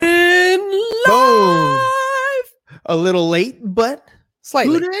a little late, but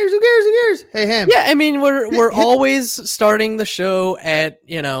Slightly. Who cares? Hey, Ham. Yeah, I mean, we're always starting the show at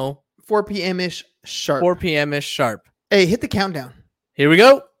 4 p.m. ish sharp. 4 p.m. ish sharp. Hey, hit the countdown. Here we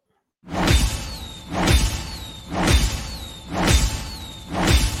go.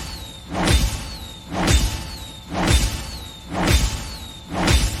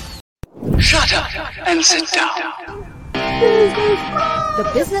 Shut up and sit down.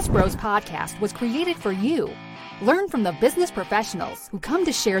 The Business Bros Podcast was created for you. Learn from the business professionals who come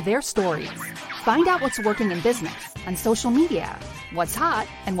to share their stories. Find out what's working in business and social media, what's hot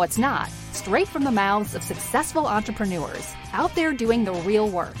and what's not, straight from the mouths of successful entrepreneurs out there doing the real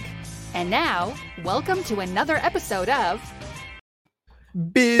work. And now, welcome to another episode of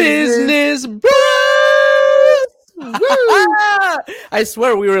Business Bros. I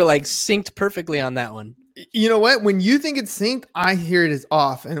swear we were like synced perfectly on that one. You know what? When you think it's synced, I hear it as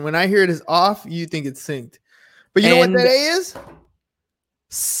off. And when I hear it as off, you think it's synced. But you know what that A is?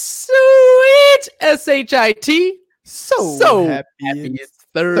 Sweet S-H-I-T. So happy it's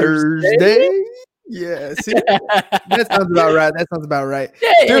Thursday. Yeah, see? That sounds about right.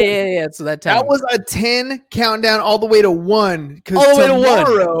 Yeah. So that was a 10 countdown all the way to 1. Because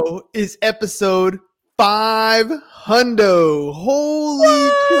tomorrow is episode 500. Holy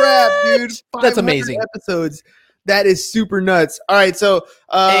crap, dude. That's amazing. Episodes. That is super nuts. All right, so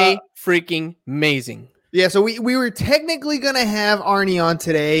freaking amazing. Yeah, so we were technically going to have Arnie on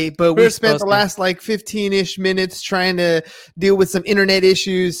today, but we spent the last like 15-ish minutes trying to deal with some internet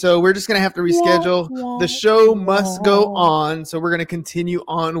issues, so we're just going to have to reschedule. The show must go on, so we're going to continue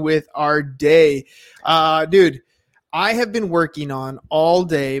on with our day. Dude, I have been working on all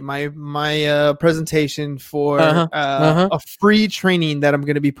day my presentation for a free training that I'm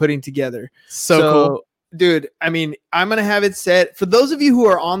going to be putting together. So cool. Dude, I mean, I'm going to have it set. For those of you who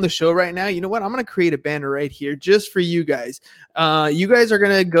are on the show right now, you know what? I'm going to create a banner right here just for you guys. You guys are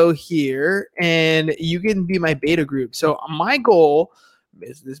going to go here and you can be my beta group. So my goal,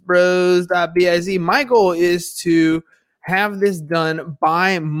 businessbros.biz, my goal is to have this done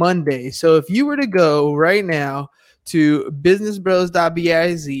by Monday. So if you were to go right now to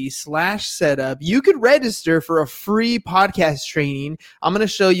businessbros.biz/setup, you could register for a free podcast training. I'm going to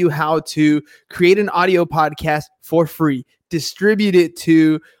show you how to create an audio podcast for free, distribute it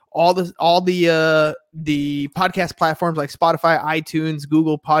to all the podcast platforms like Spotify, iTunes,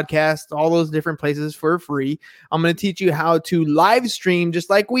 Google Podcasts, all those different places for free. I'm going to teach you how to live stream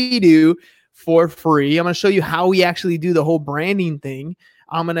just like we do for free. I'm going to show you how we actually do the whole branding thing.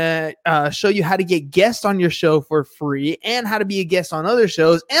 I'm going to show you how to get guests on your show for free and how to be a guest on other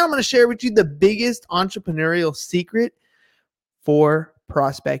shows. And I'm going to share with you the biggest entrepreneurial secret for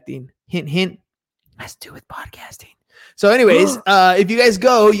prospecting. Hint, hint, has to do with podcasting. So anyways, if you guys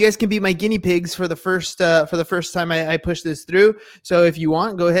go, you guys can be my guinea pigs for the first time I push this through. So if you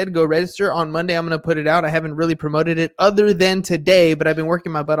want, go ahead, go register. On Monday, I'm going to put it out. I haven't really promoted it other than today, but I've been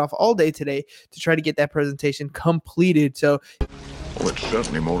working my butt off all day today to try to get that presentation completed. So well, it's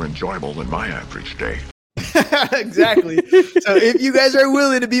certainly more enjoyable than my average day. Exactly. So if you guys are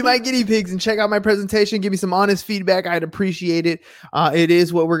willing to be my guinea pigs and check out my presentation, give me some honest feedback, I'd appreciate it. It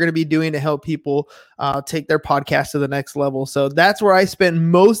is what we're going to be doing to help people take their podcast to the next level. So that's where I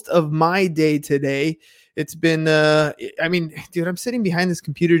spend most of my day today. It's been, I mean, dude, I'm sitting behind this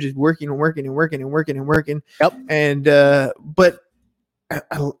computer just working. Yep. And, but I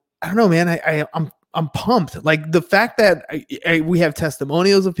don't know, man, I'm pumped. Like the fact that we have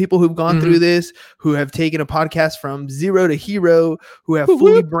testimonials of people who've gone through this, who have taken a podcast from zero to hero, who have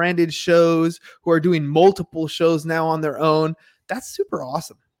fully branded shows, who are doing multiple shows now on their own. That's super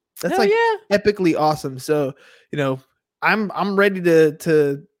awesome. That's epically awesome. So, you know, I'm ready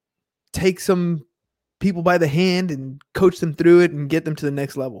to take some people by the hand and coach them through it and get them to the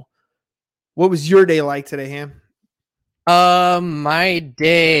next level. What was your day like today, Ham? My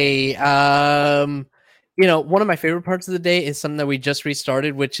day, one of my favorite parts of the day is something that we just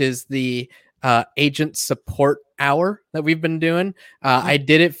restarted, which is the agent support hour that we've been doing. I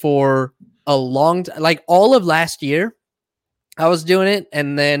did it for a long time, like all of last year I was doing it.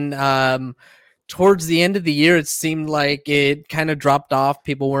 And then, towards the end of the year, it seemed like it kind of dropped off.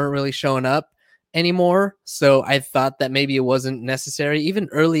 People weren't really showing up anymore. So I thought that maybe it wasn't necessary even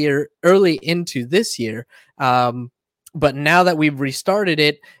early into this year. But now that we've restarted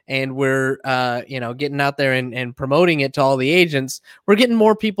it and we're, getting out there and promoting it to all the agents, we're getting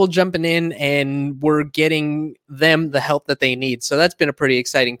more people jumping in and we're getting them the help that they need. So that's been a pretty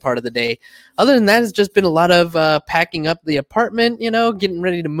exciting part of the day. Other than that, it's just been a lot of packing up the apartment, getting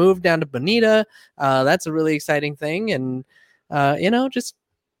ready to move down to Bonita. That's a really exciting thing. And, just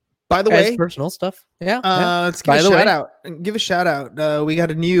By the Guys, way, personal stuff. Yeah. let's give By a the shout way. out. Give a shout out. We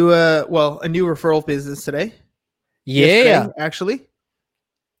got a new a new referral business today. Yeah. Yesterday, actually.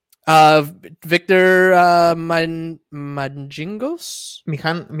 Victor Manjingos?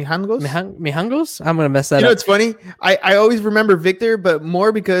 Mijangos. Mihangos? I'm gonna mess that You know, up. it's funny. I always remember Victor, but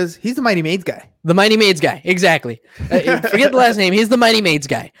more because he's the Mighty Maids guy. The Mighty Maids guy, exactly. Forget the last name. He's the Mighty Maids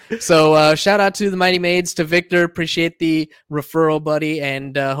guy. So shout out to the Mighty Maids, to Victor. Appreciate the referral, buddy,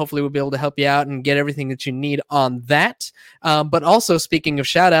 and hopefully we'll be able to help you out and get everything that you need on that. But also, speaking of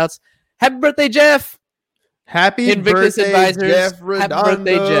shout outs, happy birthday, Jeff! Happy Invictus birthday, Advisors. Jeff Happy Redondo.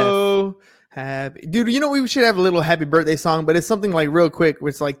 birthday, Jeff. Happy dude. You know we should have a little happy birthday song, but it's something like real quick, where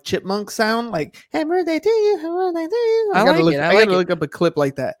it's like chipmunk sound, like happy birthday to you, happy birthday to you. I like it. I gotta like look up a clip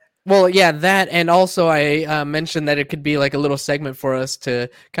like that. Well, yeah, that, and also I mentioned that it could be like a little segment for us to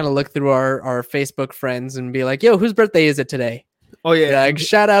kind of look through our Facebook friends and be like, yo, whose birthday is it today? Oh yeah, Like,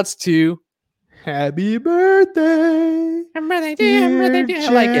 shout outs to happy birthday. happy birthday to you, happy birthday to you. I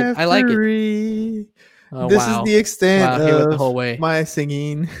like it. I like it. Jeffrey. Oh, This wow. is the extent Wow, he went the of whole way. my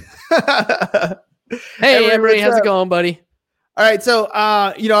singing. Hey, Emery, Emery, what's how's up? it going, buddy? All right, so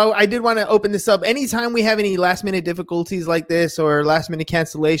I did want to open this up. Anytime we have any last minute difficulties like this or last minute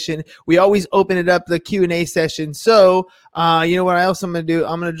cancellation, we always open it up the Q&A session. So, you know what else I'm going to do?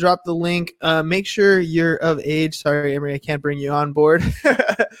 I'm going to drop the link. Make sure you're of age. Sorry, Emery, I can't bring you on board.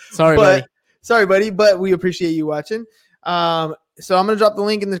 Sorry, buddy. Sorry, buddy, but we appreciate you watching. So I'm going to drop the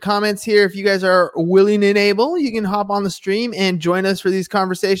link in the comments here. If you guys are willing and able, you can hop on the stream and join us for these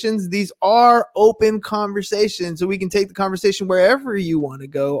conversations. These are open conversations, so we can take the conversation wherever you want to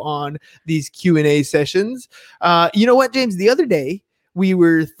go on these Q&A sessions. You know what, James? The other day, we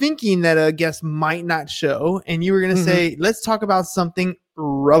were thinking that a guest might not show, and you were going to say, let's talk about something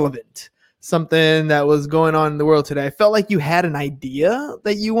relevant. Something that was going on in the world today. I felt like you had an idea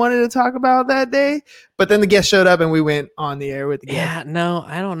that you wanted to talk about that day, but then the guest showed up and we went on the air with the guest. Yeah, no,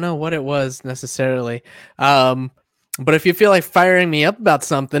 I don't know what it was necessarily. But if you feel like firing me up about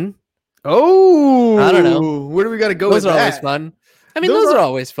something, Oh, I don't know. Where do we got to go those with are that? always fun. I mean, Those those are- are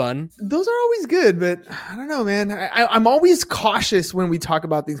always fun. Those are always good, but I don't know, man. I'm always cautious when we talk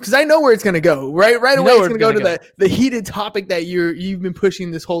about these because I know where it's going to go. Right You away, know it's where going to it's go gonna to the heated topic that you've been pushing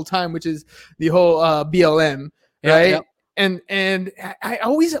this whole time, which is the whole BLM, Yep, right? yep. And I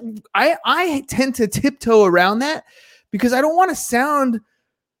always I tend to tiptoe around that because I don't want to sound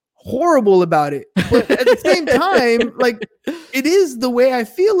horrible about it, but at the same time, like it is the way I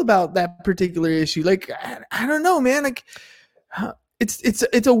feel about that particular issue. Like I don't know, man. Like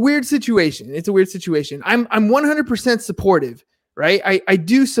it's a weird situation. It's a weird situation. I'm 100% supportive, right? I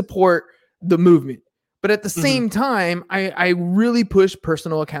do support the movement, but at the same time, I really push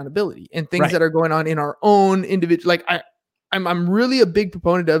personal accountability and things Right. that are going on in our own individual. Like I'm really a big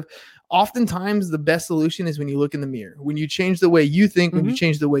proponent of. Oftentimes, the best solution is when you look in the mirror, when you change the way you think, when you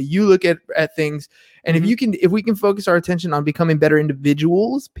change the way you look at things. And if we can focus our attention on becoming better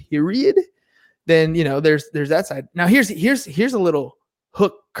individuals, period, then, you know, there's that side. Now here's a little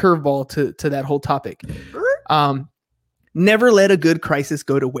hook curveball to that whole topic. Never let a good crisis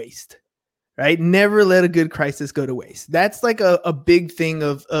go to waste. Right? Never let a good crisis go to waste. That's like a big thing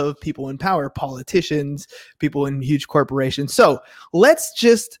of people in power, politicians, people in huge corporations. So let's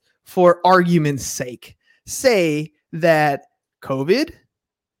just, for argument's sake, say that COVID,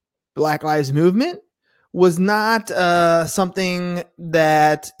 Black Lives Movement, was not something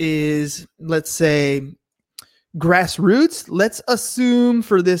that is, let's say, grassroots. Let's assume,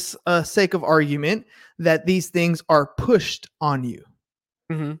 for this sake of argument, that these things are pushed on you.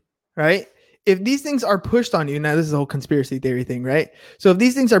 Right? If these things are pushed on you, now this is a whole conspiracy theory thing, right? So if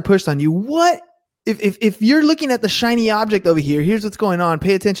these things are pushed on you, what if you're looking at the shiny object over here, here's what's going on,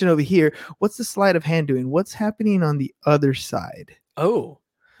 pay attention over here. What's the sleight of hand doing? What's happening on the other side? Oh,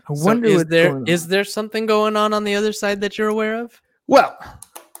 I wonder is what's there going is on. there something going on the other side that you're aware of? Well,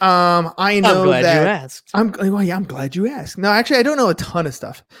 I know I'm glad that you asked. I'm glad you asked. No, actually, I don't know a ton of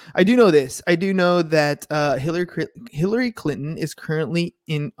stuff. I do know this. I do know that Hillary Clinton is currently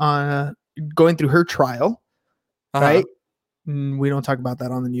going through her trial, right? We don't talk about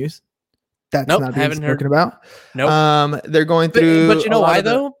that on the news. That's Nope, not being haven't heard. spoken about. Nope. They're going through. But you know a lot why of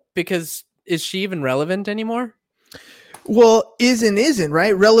the- though? Because is she even relevant anymore? Well, isn't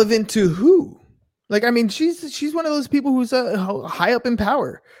right? Relevant to who? Like, I mean, she's one of those people who's high up in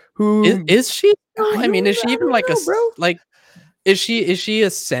power. Who Is she? I I mean, is she don't even like know, bro. is she a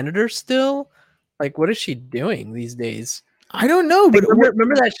senator still? Like, what is she doing these days? I don't know, but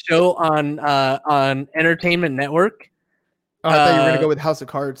Remember that show on Entertainment Network? Oh, I thought you were gonna go with House of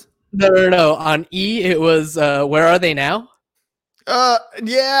Cards. No. On E, it was Where Are They Now?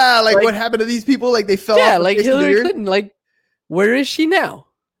 Yeah, like what happened to these people? Like they fell off. Yeah, the like face of the Hillary earth? Clinton. Like, where is she now?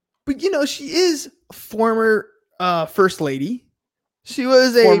 But she is former first lady. She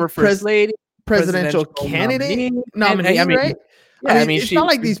was a Former first lady, presidential candidate nominee, I mean, right? Yeah, I mean, it's not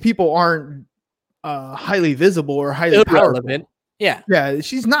like these people aren't highly visible or highly irrelevant. powerful. Yeah,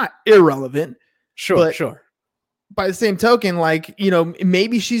 she's not irrelevant. Sure. By the same token, like,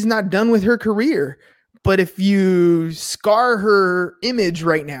 maybe she's not done with her career, but if you scar her image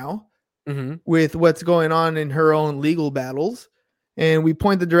right now with what's going on in her own legal battles and we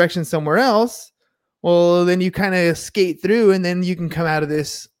point the direction somewhere else, well, then you kind of skate through and then you can come out of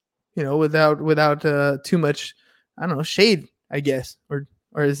this, without too much, I don't know, shade, I guess, or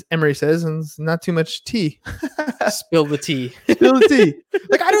as Emery says, and not too much tea. Spill the tea. Spill the tea.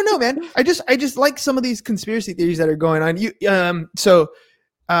 Like, I don't know, man. I just like some of these conspiracy theories that are going on.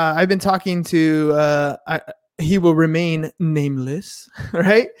 I've been talking to he will remain nameless,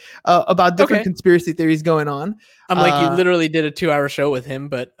 right? About different conspiracy theories going on. I'm like, you literally did a 2-hour show with him,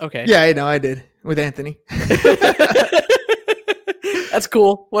 but okay. Yeah, I know, I did with Anthony. That's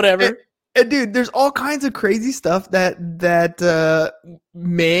cool. Whatever. And dude, there's all kinds of crazy stuff that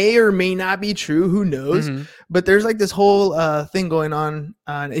may or may not be true. Who knows? But there's like this whole thing going on.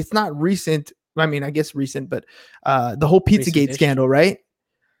 It's not recent. I mean, I guess recent, but the whole Pizzagate scandal, right?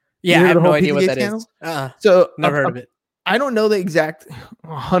 Yeah, I have no idea what that is. So never heard of it. I don't know the exact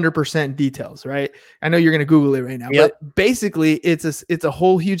 100% details, right? I know you're going to Google it right now, but basically it's a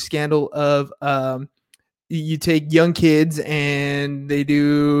whole huge scandal of you take young kids and they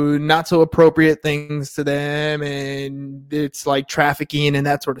do not so appropriate things to them, and it's like trafficking and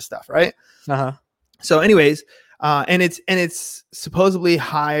that sort of stuff, right? So anyways, and it's supposedly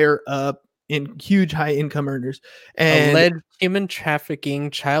higher up in huge high income earners, and alleged human trafficking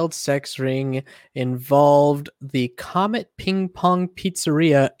child sex ring involved the Comet Ping Pong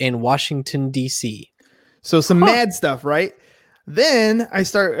Pizzeria in Washington DC. So some mad stuff, right? Then I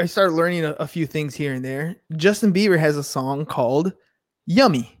start learning a few things here and there. Justin Bieber has a song called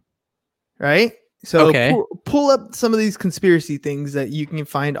Yummy, right? So pull up some of these conspiracy things that you can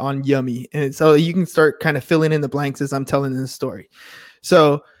find on Yummy, and so you can start kind of filling in the blanks as I'm telling this story.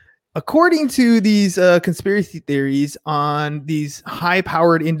 So according to these conspiracy theories on these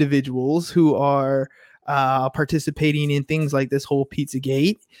high-powered individuals who are participating in things like this whole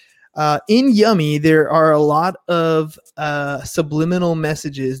Pizzagate, in Yummy, there are a lot of subliminal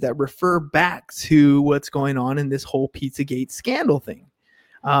messages that refer back to what's going on in this whole Pizzagate scandal thing.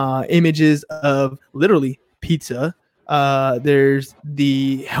 Images of literally pizza. There's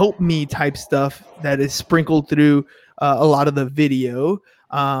the help me type stuff that is sprinkled through a lot of the video.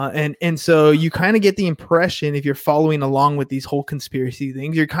 And so you kind of get the impression, if you're following along with these whole conspiracy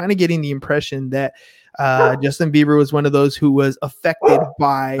things, you're kind of getting the impression that Justin Bieber was one of those who was affected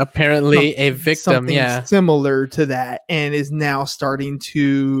by apparently a victim, similar to that, and is now starting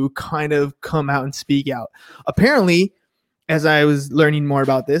to kind of come out and speak out. Apparently, as I was learning more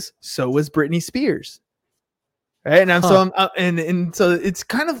about this, so was Britney Spears. Right, and so it's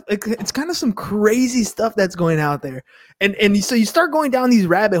kind of some crazy stuff that's going out there, and so you start going down these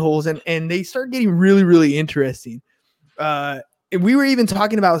rabbit holes, and they start getting really, really interesting. We were even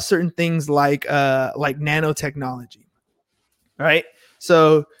talking about certain things like nanotechnology, right?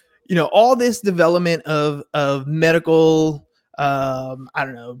 So all this development of medical, I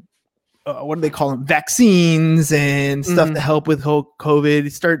don't know. What do they call them? Vaccines and stuff to help with whole COVID. You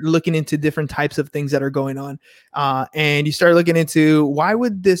start looking into different types of things that are going on. And you start looking into why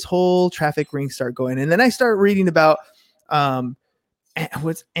would this whole traffic ring start going? And then I start reading about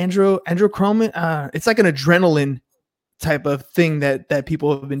what's androchromin. It's like an adrenaline type of thing that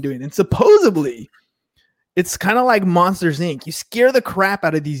people have been doing. And supposedly it's kind of like Monsters, Inc. You scare the crap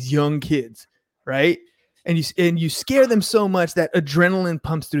out of these young kids, right? And you scare them so much that adrenaline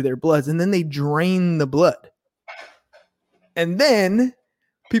pumps through their bloods, and then they drain the blood. And then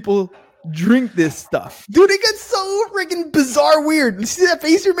people drink this stuff. Dude, it gets so freaking bizarre weird. You see that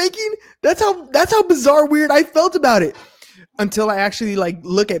face you're making? That's how bizarre weird I felt about it. Until I actually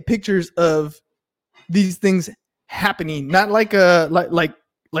look at pictures of these things happening. Not like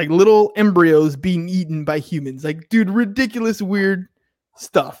little embryos being eaten by humans. Like, dude, ridiculous weird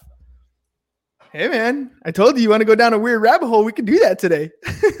stuff. Hey man, I told you want to go down a weird rabbit hole. We could do that today.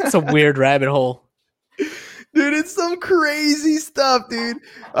 It's a weird rabbit hole. Dude, it's some crazy stuff, dude.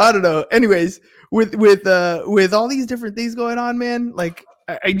 I don't know. Anyways, with all these different things going on, man, like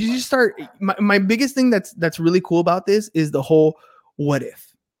I just start my biggest thing that's really cool about this is the whole what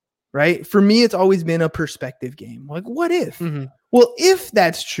if. Right? For me, it's always been a perspective game. Like, what if? Well, if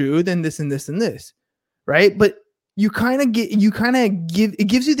that's true, then this and this and this. Right? But it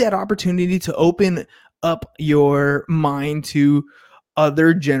gives you that opportunity to open up your mind to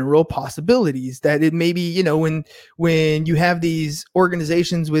other general possibilities. That it maybe, you know, when you have these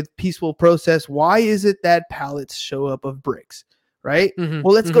organizations with peaceful protests, why is it that pallets show up of bricks, right?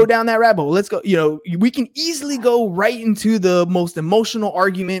 Well, let's go down that rabbit hole. Let's go, you know, we can easily go right into the most emotional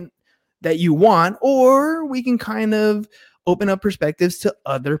argument that you want, or we can kind of open up perspectives to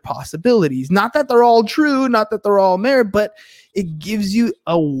other possibilities. Not that they're all true, not that they're all merit, but it gives you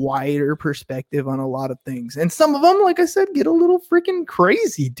a wider perspective on a lot of things. And some of them, like I said, get a little freaking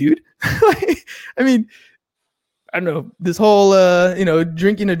crazy, dude. I mean, I don't know, this whole, you know,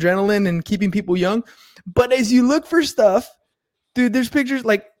 drinking adrenaline and keeping people young. But as you look for stuff, dude, there's pictures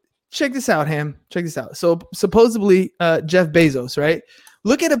like, check this out, Ham. Check this out. So supposedly Jeff Bezos, right?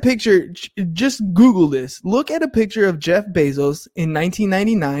 Look at a picture. Just Google this. Look at a picture of Jeff Bezos in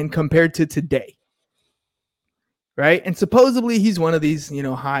 1999 compared to today. Right. And supposedly he's one of these, you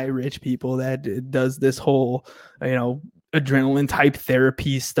know, high rich people that does this whole, you know, adrenaline type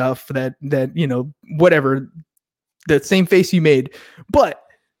therapy stuff that, you know, whatever, that same face you made. But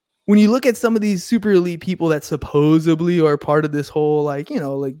when you look at some of these super elite people that supposedly are part of this whole, like, you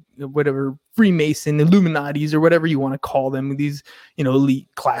know, like whatever Freemason, Illuminatis, or whatever you want to call them, these, you know, elite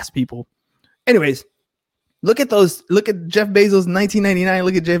class people. Anyways, look at those. Look at Jeff Bezos in 1999.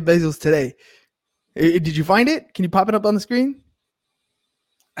 Look at Jeff Bezos today. Did you find it? Can you pop it up on the screen?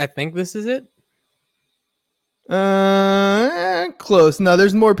 I think this is it. Close. No,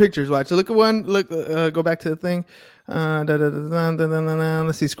 there's more pictures. Watch. Look at one. Look. Go back to the thing.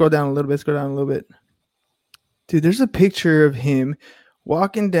 Let's see. Scroll down a little bit. Dude, there's a picture of him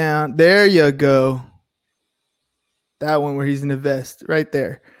walking down. There you go. That one where he's in the vest, right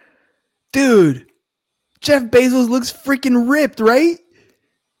there. Dude, Jeff Bezos looks freaking ripped, right?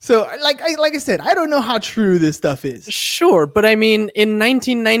 So, like I said, I don't know how true this stuff is. Sure, but I mean, in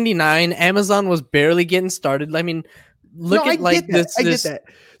 1999, Amazon was barely getting started. I mean, look at like this. I get that.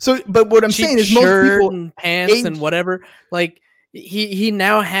 So, but what I'm saying is, most people and pants and whatever, like he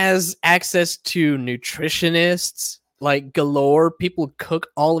now has access to nutritionists like galore. People cook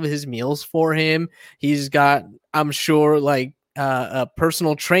all of his meals for him. He's got, I'm sure, like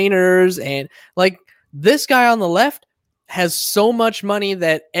personal trainers, and like this guy on the left has so much money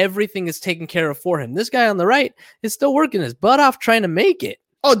that everything is taken care of for him. This guy on the right is still working his butt off trying to make it.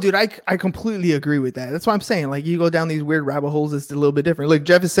 Oh, dude, I completely agree with that. That's what I'm saying. Like, you go down these weird rabbit holes, it's a little bit different. Like,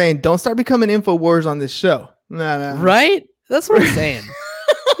 Jeff is saying, don't start becoming InfoWars on this show. No. Right? That's what I'm saying.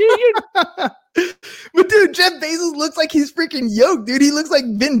 But, dude, Jeff Bezos looks like he's freaking yoked, dude. He looks like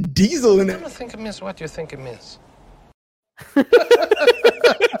Vin Diesel in it. I don't think it means what you think it means.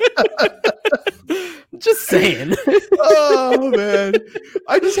 Just saying. Oh man,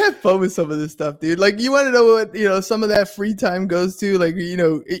 I just have fun with some of this stuff, dude. Like, you want to know what, you know, some of that free time goes to? Like, you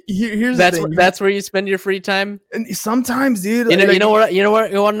know, here's the thing. That's where you spend your free time. And sometimes, dude, you know what? You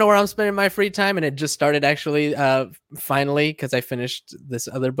want to know where I'm spending my free time? And it just started actually, finally, because I finished this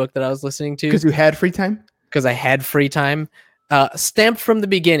other book that I was listening to. Because you had free time. Because I had free time. Stamped from the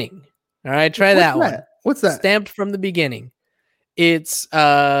Beginning. All right, try that one. What's that? Stamped from the Beginning. It's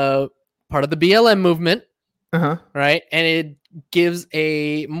part of the BLM movement, right? And it gives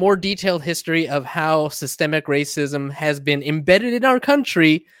a more detailed history of how systemic racism has been embedded in our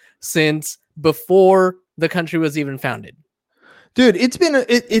country since before the country was even founded. Dude, it's been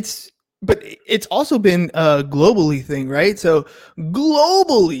but it's also been a globally thing, right? So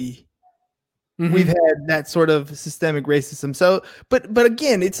globally, we've had that sort of systemic racism. So, but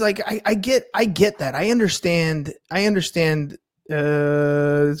again, it's like I get that. I understand.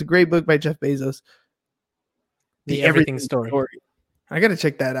 It's a great book by Jeff Bezos. The Everything Story. I gotta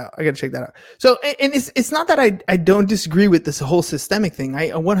check that out. So, and it's not that I don't disagree with this whole systemic thing. I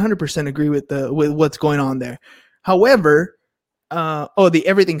 100% agree with what's going on there. However, the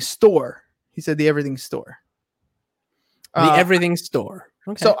Everything Store. He said the Everything Store. The Everything Store.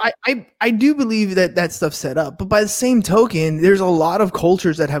 Okay. So I do believe that stuff's set up, but by the same token, there's a lot of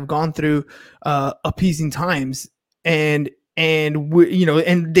cultures that have gone through appeasing times, and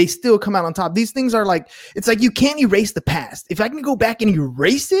they still come out on top. These things are like, it's like, you can't erase the past. If I can go back and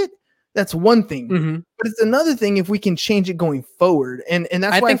erase it, that's one thing. But it's another thing if we can change it going forward. And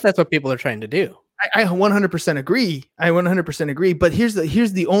that's why I think that's what people are trying to do. I 100% agree. But here's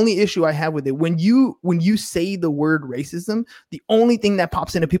the only issue I have with it. When you say the word racism, the only thing that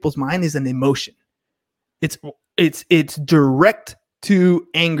pops into people's mind is an emotion. It's direct to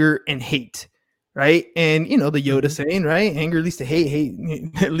anger and hate. Right. And, you know, the Yoda saying, right? Anger leads to hate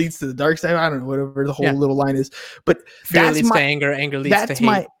leads to the dark side. I don't know, whatever the whole little line is. But fear leads to anger leads to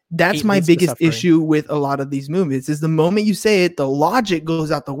hate. That's Hate my leads to biggest suffering. issue with a lot of these movies is the moment you say it, the logic goes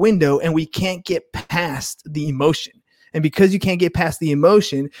out the window and we can't get past the emotion. And because you can't get past the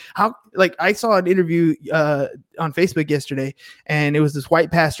emotion, I saw an interview on Facebook yesterday, and it was this white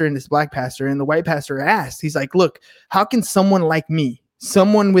pastor and this black pastor, and the white pastor asked, he's like, look, how can someone like me,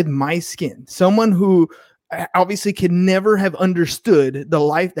 someone with my skin, someone who obviously could never have understood the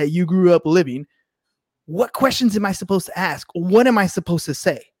life that you grew up living, what questions am I supposed to ask? What am I supposed to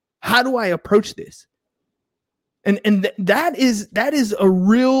say? How do I approach this? And that is a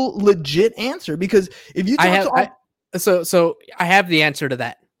real legit answer, because if you talk So I have the answer to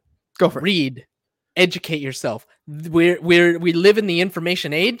that. go for it. Read, educate yourself. We live in the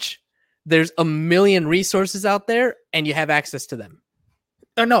information age. There's a million resources out there, and you have access to them.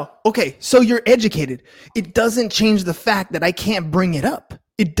 No. Okay. So you're educated. It doesn't change the fact that I can't bring it up.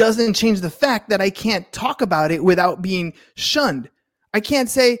 It doesn't change the fact that I can't talk about it without being shunned. I can't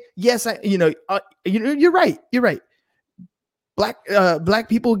say, yes, you're right. You're right. Black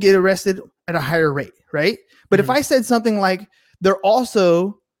people get arrested at a higher rate, right? But if I said something like, they're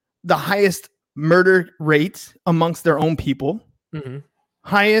also the highest murder rates amongst their own people,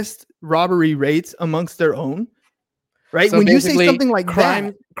 highest robbery rates amongst their own, right? So when you say something like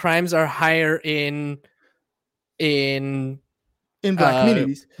crimes are higher in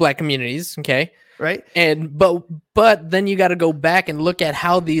black communities, okay, right? And but then you got to go back and look at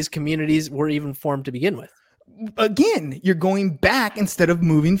how these communities were even formed to begin with. Again, you're going back instead of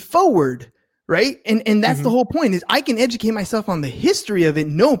moving forward, right? And that's the whole point, is I can educate myself on the history of it,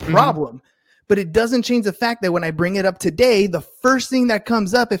 no problem. But it doesn't change the fact that when I bring it up today, the first thing that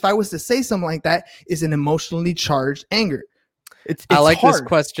comes up, if I was to say something like that, is an emotionally charged anger. It's I like hard. this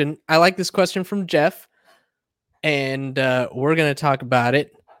question. I like this question from Jeff, and we're going to talk about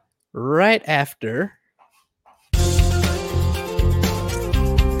it right after.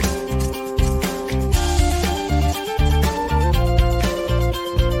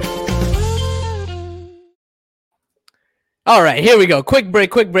 All right, here we go. Quick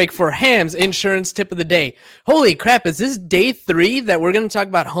break for Ham's insurance tip of the day. Holy crap, is this day 3 that we're going to talk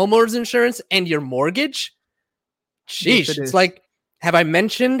about homeowners insurance and your mortgage? Sheesh, Yes, it's like, have I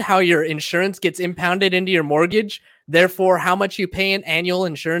mentioned how your insurance gets impounded into your mortgage? Therefore, how much you pay in annual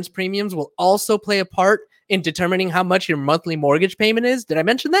insurance premiums will also play a part in determining how much your monthly mortgage payment is. Did I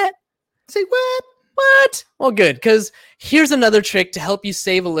mention that? Say what? What? Well, good, because here's another trick to help you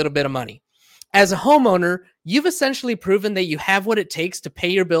save a little bit of money. As a homeowner, you've essentially proven that you have what it takes to pay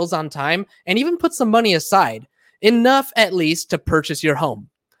your bills on time and even put some money aside, enough at least to purchase your home.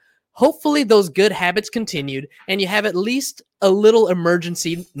 Hopefully those good habits continued and you have at least a little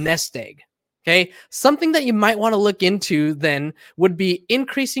emergency nest egg. Okay. Something that you might want to look into then would be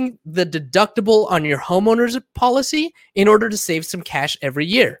increasing the deductible on your homeowner's policy in order to save some cash every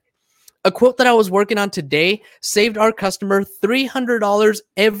year. A quote that I was working on today saved our customer $300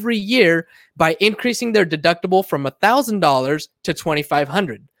 every year by increasing their deductible from $1,000 to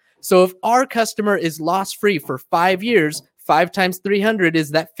 $2,500. So if our customer is loss free for 5 years, 5 times 300 is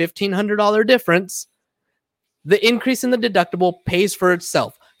that $1,500 difference. The increase in the deductible pays for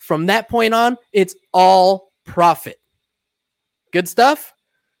itself. From that point on, it's all profit. Good stuff?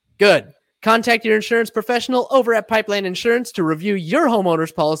 Good. Contact your insurance professional over at Pipeline Insurance to review your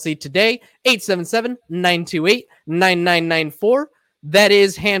homeowner's policy today. 877-928-9994. That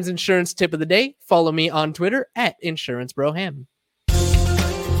is Ham's insurance tip of the day. Follow me on Twitter at InsuranceBroHam.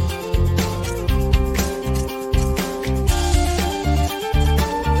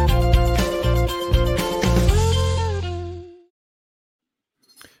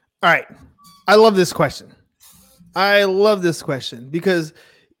 All right. I love this question. Because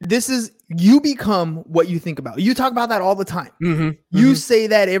this is, you become what you think about. You talk about that all the time. You say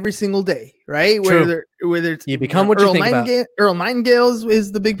that every single day, right? True. Whether it's You become what you think about. Earl Nightingale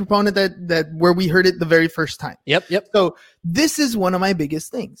is the big proponent that where we heard it the very first time. Yep. So this is one of my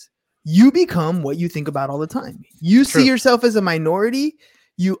biggest things. You become what you think about all the time. You see yourself as a minority.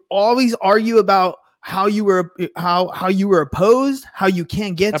 You always argue about how you were opposed, how you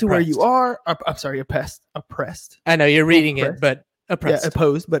can't get to where you are. I'm sorry, oppressed. I know you're reading it, but oppressed. Yeah,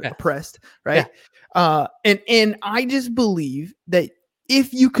 opposed, but oppressed, right? Yeah. And I just believe that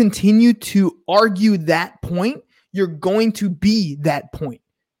if you continue to argue that point, you're going to be that point.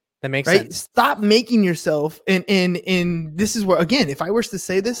 That makes right? sense. Stop making yourself, and this is where, again, if I was to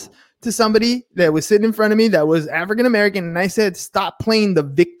say this to somebody that was sitting in front of me that was African American, and I said, stop playing the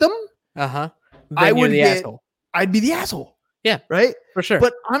victim, I'd be the asshole. Yeah, right, for sure.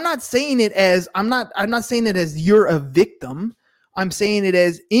 But I'm not saying it as I'm not saying it as you're a victim. I'm saying it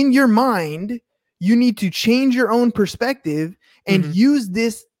as, in your mind, you need to change your own perspective and use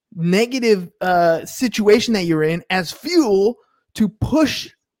this negative situation that you're in as fuel to push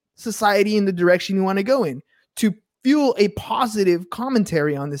society in the direction you want to go in, to fuel a positive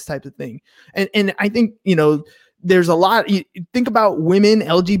commentary on this type of thing. And I think, there's a lot. You think about women,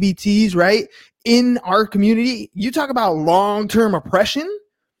 LGBTs, right? In our community, you talk about long-term oppression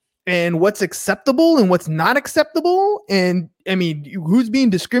and what's acceptable and what's not acceptable. And I mean, who's being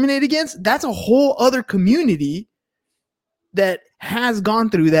discriminated against? That's a whole other community that has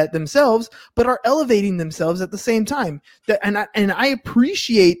gone through that themselves, but are elevating themselves at the same time. And I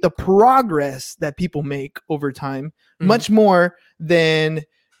appreciate the progress that people make over time, much more than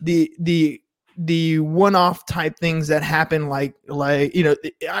the one-off type things that happen, like and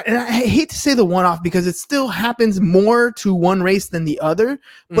I hate to say the one-off because it still happens more to one race than the other,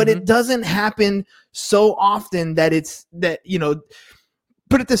 but it doesn't happen so often that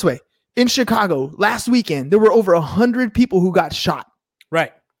put it this way. In Chicago last weekend, there were over 100 people who got shot.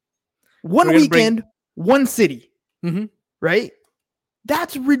 Right. One weekend, one city. Right?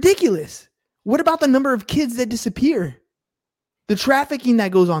 That's ridiculous. What about the number of kids that disappear? The trafficking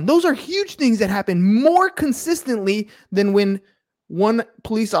that goes on. Those are huge things that happen more consistently than when one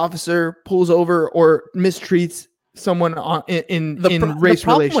police officer pulls over or mistreats someone in race relations. The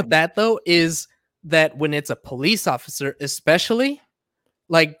problem with that, though, is that when it's a police officer, especially,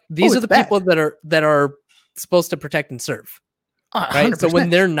 like these are the people that are supposed to protect and serve. Right? 100%. So when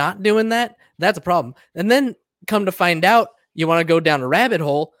they're not doing that, that's a problem. And then come to find out, you want to go down a rabbit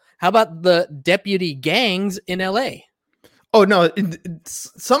hole. How about the deputy gangs in LA? Oh no,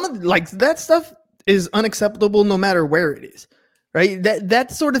 some of that stuff is unacceptable no matter where it is, right?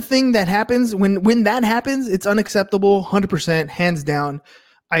 That sort of thing that happens when that happens, it's unacceptable, 100%, hands down.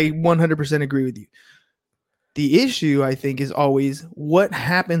 I 100% agree with you. The issue, I think, is always what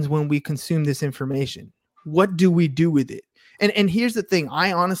happens when we consume this information. What do we do with it? And here's the thing.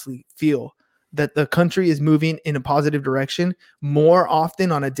 I honestly feel that the country is moving in a positive direction more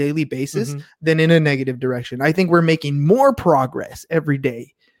often on a daily basis than in a negative direction. I think we're making more progress every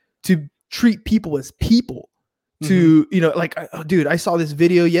day to treat people as people. To, dude, I saw this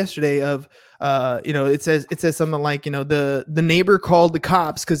video yesterday of, it says something like, the neighbor called the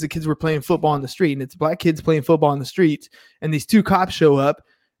cops because the kids were playing football on the street, and it's black kids playing football on the streets. And these two cops show up,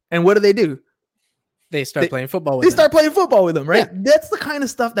 and what do? They start playing football with them. They start playing football with them, right? Yeah. That's the kind of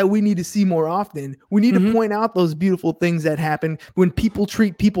stuff that we need to see more often. We need to point out those beautiful things that happen when people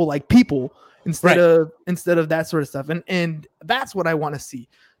treat people like people instead of that sort of stuff. And that's what I want to see.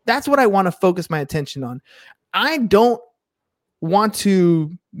 That's what I want to focus my attention on. I don't want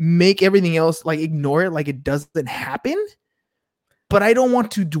to make everything else, like, ignore it like it doesn't happen, but I don't want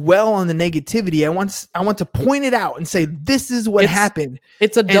to dwell on the negativity. I want to point it out and say, this is what happened.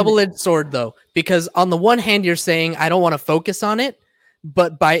 It's a double-edged sword, though, because on the one hand, you're saying, I don't want to focus on it,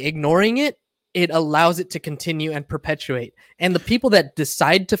 but by ignoring it, it allows it to continue and perpetuate. And the people that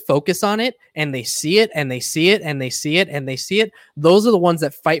decide to focus on it, and they see it, and they see it, and they see it, and they see it, those are the ones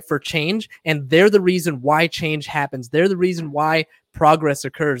that fight for change. And they're the reason why change happens. They're the reason why progress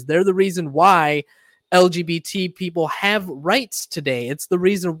occurs. They're the reason why LGBT people have rights today. It's the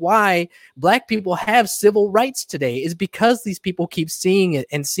reason why black people have civil rights today, is because these people keep seeing it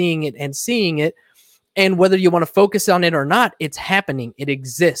and seeing it and seeing it. And whether you want to focus on it or not, it's happening. It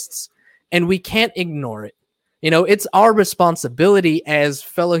exists. And we can't ignore it. It's our responsibility as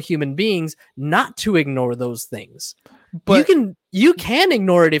fellow human beings not to ignore those things. But you can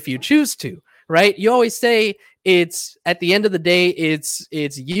ignore it if you choose to, right? You always say it's, at the end of the day, it's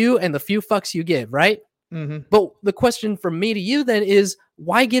you and the few fucks you give, right? But the question from me to you then is,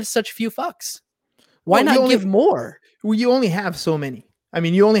 why give such few fucks? Why not give more? Well, you only have so many. I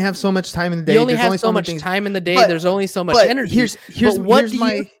mean, you only have so much time in the day. You only have so much time in the day. There's only so much energy. Here's what do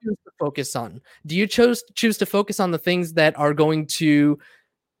you choose to focus on? Do you choose to focus on the things that are going to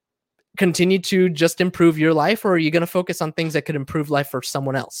continue to just improve your life, or are you going to focus on things that could improve life for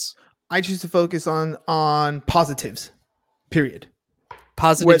someone else? I choose to focus on positives. Period.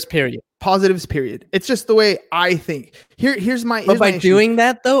 Positives. Period. Positives. Period. It's just the way I think. Here's my. But by doing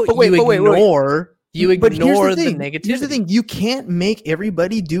that, though, you ignore the negativity. Here's the thing. You can't make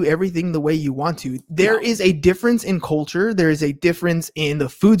everybody do everything the way you want to. There is a difference in culture. There is a difference in the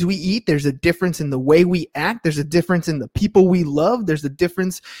foods we eat. There's a difference in the way we act. There's a difference in the people we love. There's a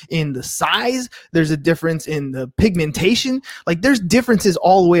difference in the size. There's a difference in the pigmentation. Like, there's differences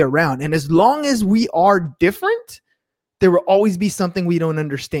all the way around. And as long as we are different, there will always be something we don't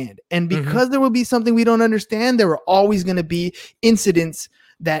understand. And because there will be something we don't understand, there are always going to be incidents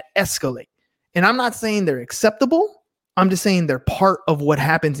that escalate. And I'm not saying they're acceptable. I'm just saying they're part of what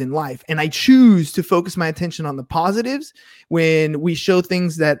happens in life. And I choose to focus my attention on the positives when we show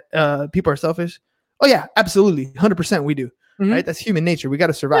things that people are selfish. Oh, yeah, absolutely. 100% we do. Right? That's human nature. We got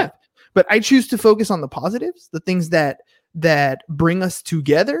to survive. Yeah. But I choose to focus on the positives, the things that bring us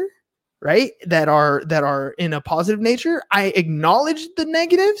together, right? That are in a positive nature. I acknowledge the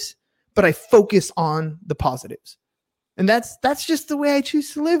negatives, but I focus on the positives. And that's just the way I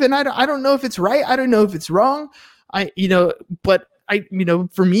choose to live. And I don't know if it's right. I don't know if it's wrong. But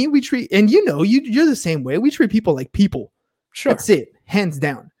for me, we treat, and you're the same way. We treat people like people. Sure. That's it. Hands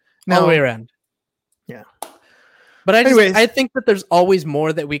down. Now, all the way around. Yeah. But I think that there's always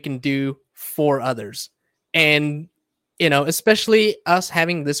more that we can do for others. And, especially us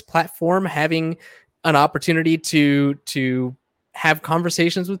having this platform, having an opportunity to have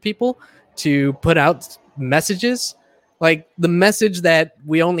conversations with people, to put out messages, like the message that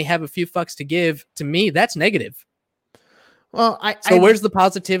we only have a few fucks to give, to me, that's negative. Well, where's the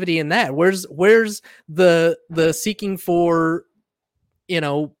positivity in that? Where's the seeking for,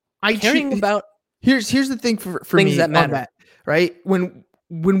 caring about? Here's the thing for things me that matter, that, right? When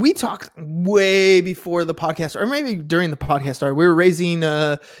we talked way before the podcast, or maybe during the podcast started, we were raising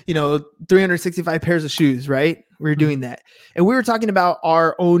 365 pairs of shoes, right? We were doing that, and we were talking about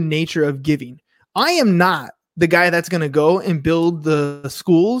our own nature of giving. I am not the guy that's going to go and build the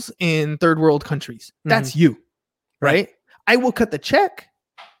schools in third world countries. That's you, right? I will cut the check.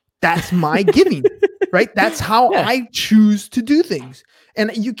 That's my giving, right? That's how I choose to do things.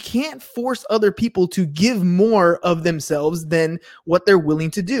 And you can't force other people to give more of themselves than what they're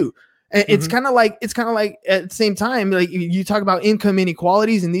willing to do. And it's kind of like at the same time, like you talk about income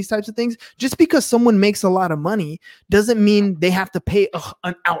inequalities and these types of things. Just because someone makes a lot of money doesn't mean they have to pay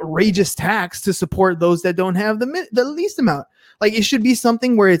an outrageous tax to support those that don't have the least amount. Like, it should be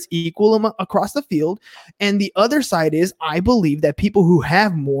something where it's equal across the field. And the other side is, I believe that people who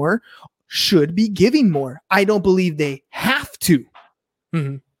have more should be giving more. I don't believe they have to,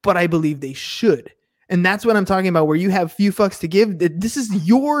 but I believe they should. And that's what I'm talking about, where you have few fucks to give. This is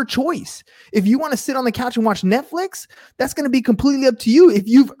your choice. If you want to sit on the couch and watch Netflix, that's going to be completely up to you. If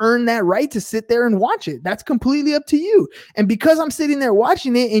you've earned that right to sit there and watch it, that's completely up to you. And because I'm sitting there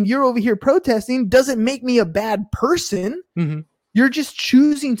watching it and you're over here protesting, doesn't make me a bad person. You're just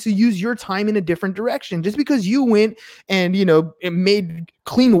choosing to use your time in a different direction. Just because you went and, it made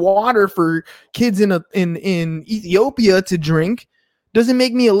clean water for kids in Ethiopia to drink doesn't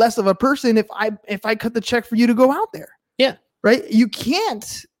make me a less of a person if I cut the check for you to go out there. Yeah. Right. You can't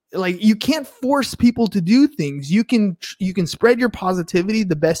force people to do things. You can spread your positivity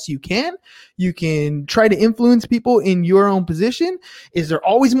the best you can. You can try to influence people in your own position. Is there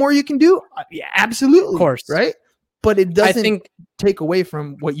always more you can do? Yeah, absolutely. Of course. Right. But it doesn't take away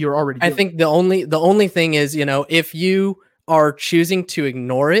from what you're already doing. I think the only thing is, if you are choosing to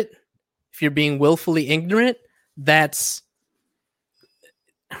ignore it, if you're being willfully ignorant, that's...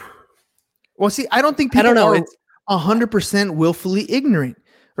 Well, see, I don't think people are 100% willfully ignorant,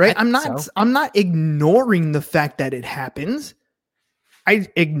 right? I'm not ignoring the fact that it happens. I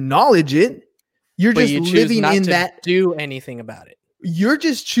acknowledge it. You're just living in that. Do anything about it. You're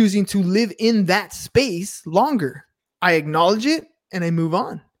just choosing to live in that space longer. I acknowledge it and I move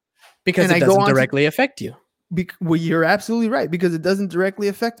on because it doesn't directly affect you. Well, you're absolutely right, because it doesn't directly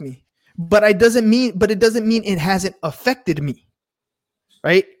affect me. But it doesn't mean it hasn't affected me,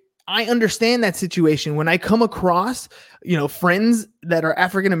 right? I understand that situation when I come across, friends that are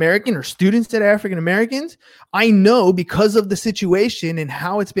African American or students that are African Americans. I know, because of the situation and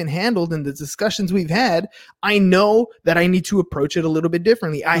how it's been handled and the discussions we've had, I know that I need to approach it a little bit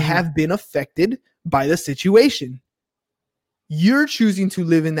differently. I have been affected by the situation. You're choosing to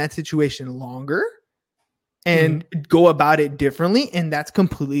live in that situation longer and go about it differently, and that's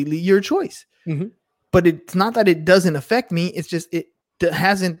completely your choice. But it's not that it doesn't affect me. It's just it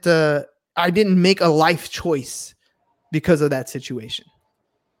hasn't. I didn't make a life choice because of that situation.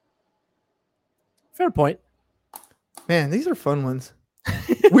 Fair point. Man, these are fun ones.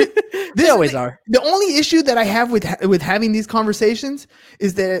 They always are. The only issue that I have with having these conversations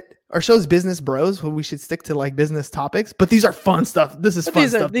is that our show's Business Bros. Well, we should stick to like business topics, but these are fun stuff. This is fun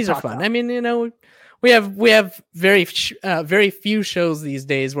stuff. These are fun. About. I mean, we have very few shows these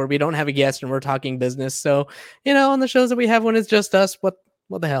days where we don't have a guest and we're talking business. So, on the shows that we have when it's just us, what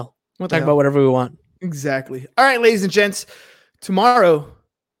the hell? We'll talk about whatever we want. Exactly. All right, ladies and gents, tomorrow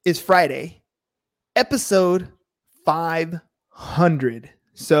is Friday, episode 500.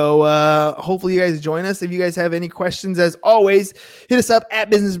 So hopefully you guys join us. If you guys have any questions, as always, hit us up at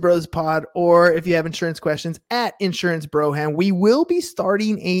Business Bros Pod, or if you have insurance questions, at Insurance Broham. We will be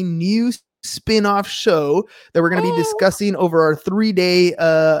starting a new spin-off show that we're going to be discussing over our 3-day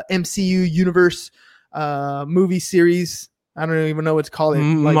MCU universe movie series. I don't even know what to call it.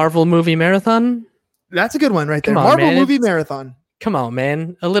 Marvel movie marathon. That's a good one right there. Come on, Marvel man. movie marathon. Come on,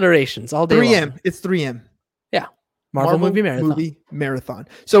 man. Alliterations all day 3M. long. It's 3M. Yeah. Marvel movie marathon.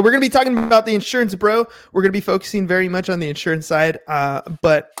 So we're going to be talking about the insurance, bro. We're going to be focusing very much on the insurance side.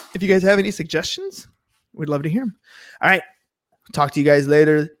 But if you guys have any suggestions, we'd love to hear them. All right. Talk to you guys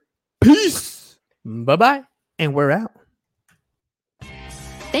later. Peace. Bye-bye. And we're out.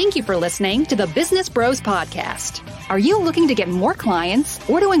 Thank you for listening to the Business Bros Podcast. Are you looking to get more clients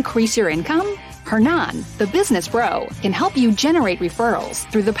or to increase your income? Hernan, the business bro, can help you generate referrals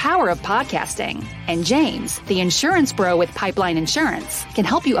through the power of podcasting. And James, the insurance bro with Pipeline Insurance, can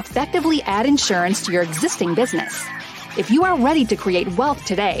help you effectively add insurance to your existing business. If you are ready to create wealth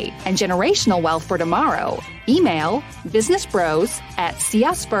today and generational wealth for tomorrow, email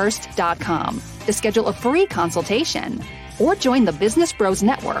businessbros@csfirst.com to schedule a free consultation or join the Business Bros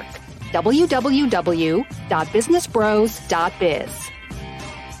Network, www.businessbros.biz.